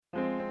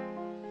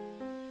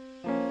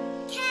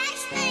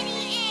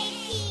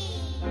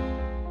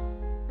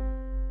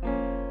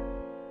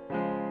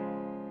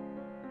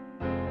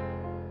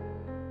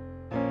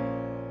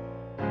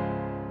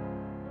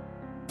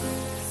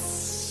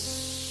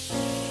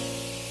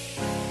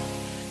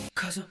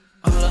Cause I'm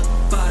all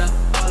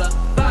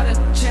about a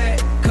check.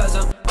 Cause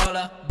I'm all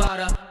about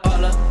a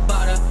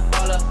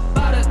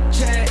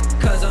check.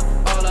 Cause I'm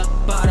all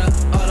about a check.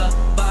 Cause I'm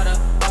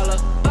all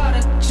about a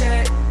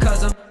check.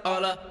 Cause I'm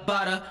all about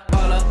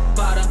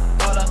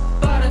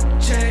a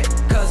check. Cause I'm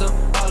all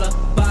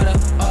about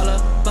a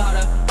check.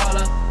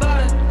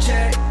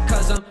 Cause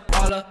I'm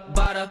all about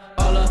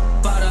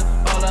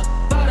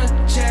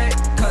a check.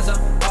 Cause I'm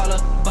all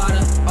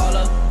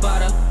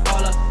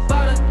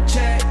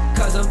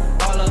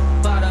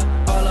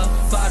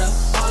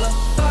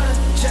about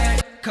a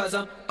check. Cause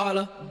I'm all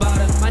about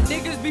it. My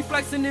niggas be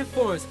flexing in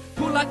foreigns.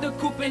 Pull out the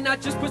coupe and I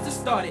just push it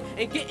started.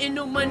 Ain't getting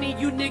no money,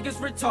 you niggas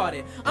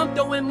retarded. I'm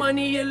throwing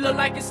money, it look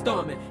like it's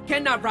storming.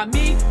 Cannot rob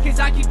me, cause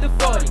I keep the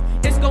 40.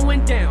 It's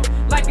going down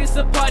like it's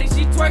a party.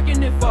 She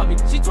twerking it for me,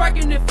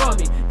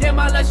 Damn,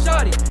 I love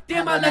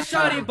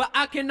shorty, but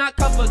I cannot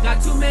cover,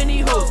 got too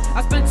many hoes.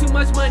 I spend too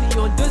much money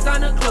on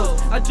designer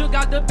clothes. I drug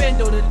out the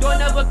bando, the door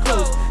never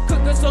closed.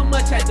 Cooking so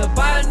much, had to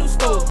buy a new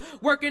stove.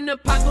 Working the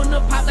pot on the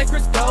pot like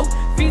Chris Go.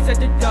 Fees at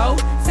the dough,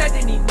 said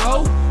that he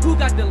know. Who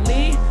got the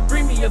lead?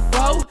 Bring me a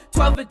foe.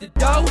 12 at the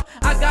dough,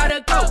 I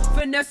gotta go.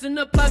 Finessing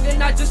the plug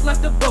and I just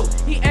left the boat.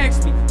 He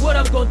asked me what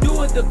I'm gonna do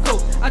with the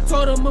coat. I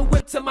told him a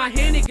whip till my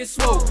hand it get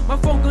swole. My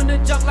phone gonna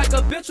jump like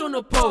a bitch on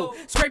the pole.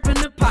 Scraping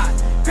the pot,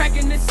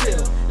 cracking the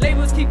seal.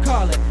 Labels keep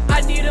calling, I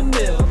need a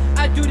meal.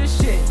 I do the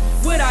shit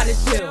without a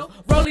deal.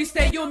 Rollie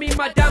stay on me,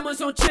 my diamonds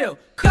on chill.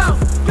 Come,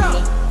 go. All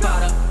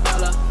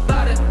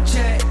about a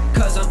check.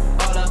 Cause I'm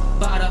all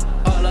about a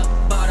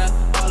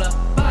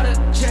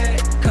check.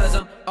 Cause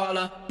I'm all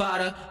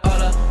about a check. Cause I'm all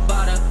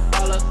about a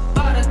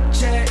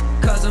check.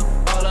 Cause I'm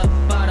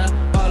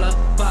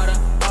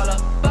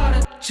all about a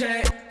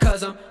check.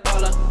 Cause I'm all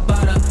about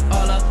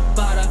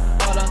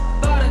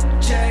a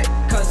check.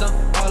 Cause I'm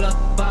all about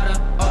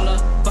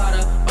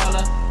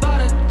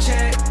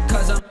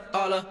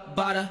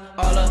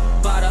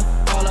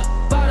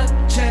a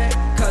check.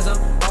 Cause I'm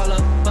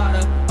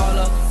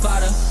all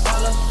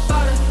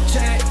about a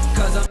check.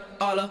 Cause I'm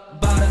all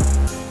about it.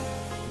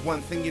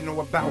 One thing you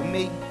know about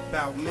me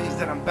is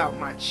that I'm about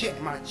my check.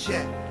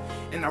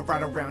 And I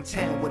ride around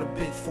town with a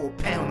big 4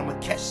 pound, I'ma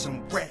catch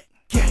some rat.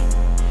 Yeah.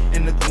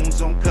 And the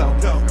goons on go.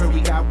 Heard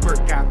we got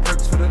work, got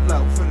perks for the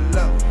low.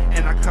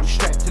 And I come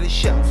strapped to the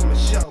show,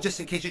 just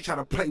in case you try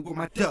to play with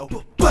my dough.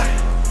 But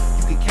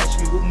you can catch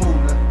me with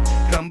Mulla,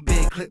 gun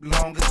big, clip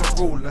long as a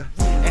ruler.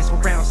 Ask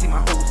around, see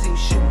my whole team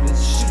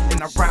shooters.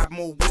 And I ride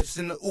more whips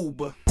in the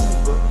Uber.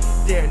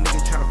 There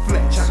nigga try to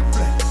flex.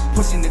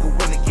 Pussy nigga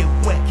wanna get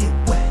wet.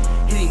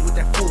 Hitting with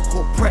that full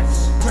court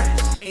press.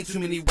 Ain't too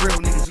many real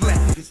niggas left.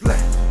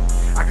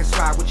 I can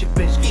slide with your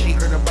bitch, cause she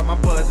heard about my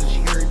buzz and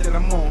she heard that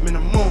I'm on in the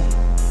moon.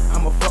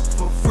 I'ma fuck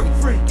for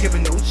free.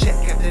 Giving no check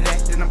after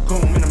that, then I'm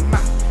going in the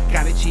mouth.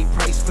 Got a cheap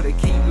price for the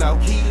kilo.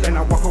 And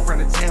I walk around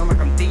the town like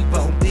I'm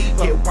Debo.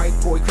 Get white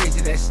boy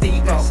crazy, that's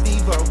Steve-O.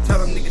 Tell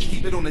them niggas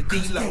keep it on the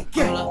D-Lo.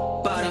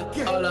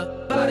 All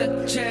about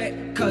a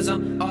check. Cause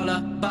I'm all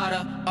about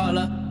a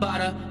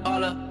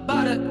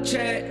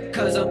check.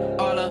 Cause I'm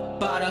all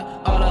about a check. Cause I'm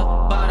all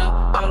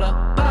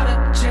about a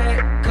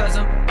check. Cause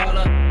I'm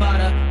all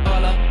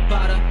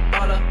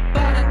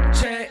about a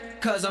check.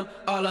 Cause I'm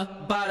all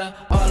about a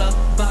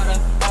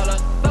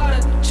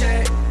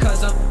check.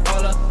 Cause I'm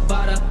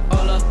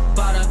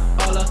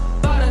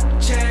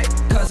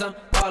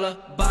all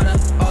about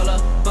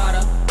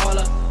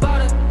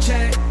a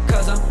check. Cause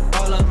I'm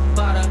all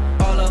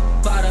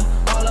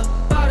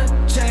about a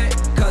check.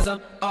 Cause I'm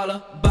all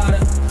about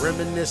it.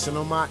 Reminiscing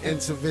on my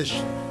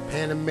intervention,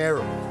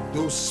 Panamera,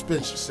 dual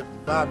suspension, sipping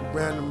Bobby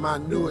Brown in my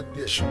new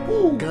edition.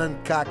 Woo. Gun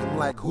cocking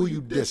like who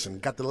you dissing.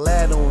 Got the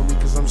lad on me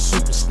cause I'm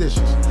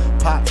superstitious.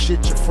 Pop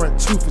shit, your front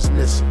tooth is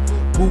missing.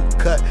 Boot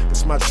cut,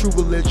 that's my true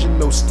religion.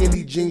 No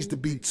skinny jeans to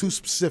be too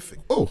specific.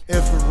 Oh,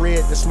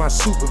 infrared, that's my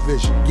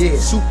supervision. Yeah,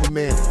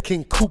 Superman,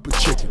 King Cooper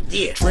chicken.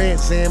 Yeah,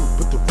 Trans Am,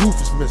 but the roof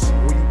is missing.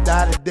 When you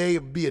die today,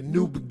 it'll be a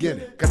new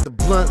beginning. Got the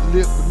blunt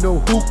lip with no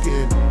hookah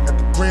in it. Got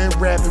the Grand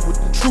Rabbit with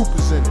the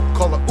troopers in it.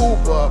 Call it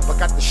Uber up, I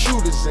got the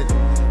shooters in it.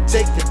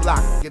 Take your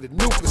block, get a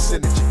new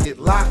percentage. You get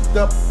locked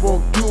up,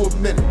 won't do a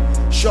minute.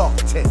 Shark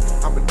Tank,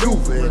 I'm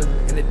maneuvering.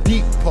 In the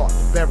deep part,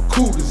 the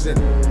Barracuda's in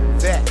it.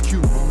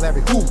 Vacuum, I'm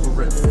Larry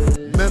Hoover in it.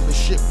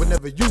 Membership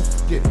whenever you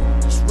forget it.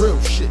 It's real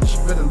shit, you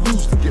better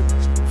lose the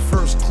gimmicks.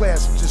 First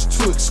class, I'm just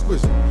too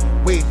exquisite.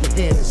 Wave your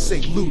hand and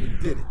say Luda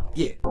did it.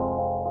 Yeah.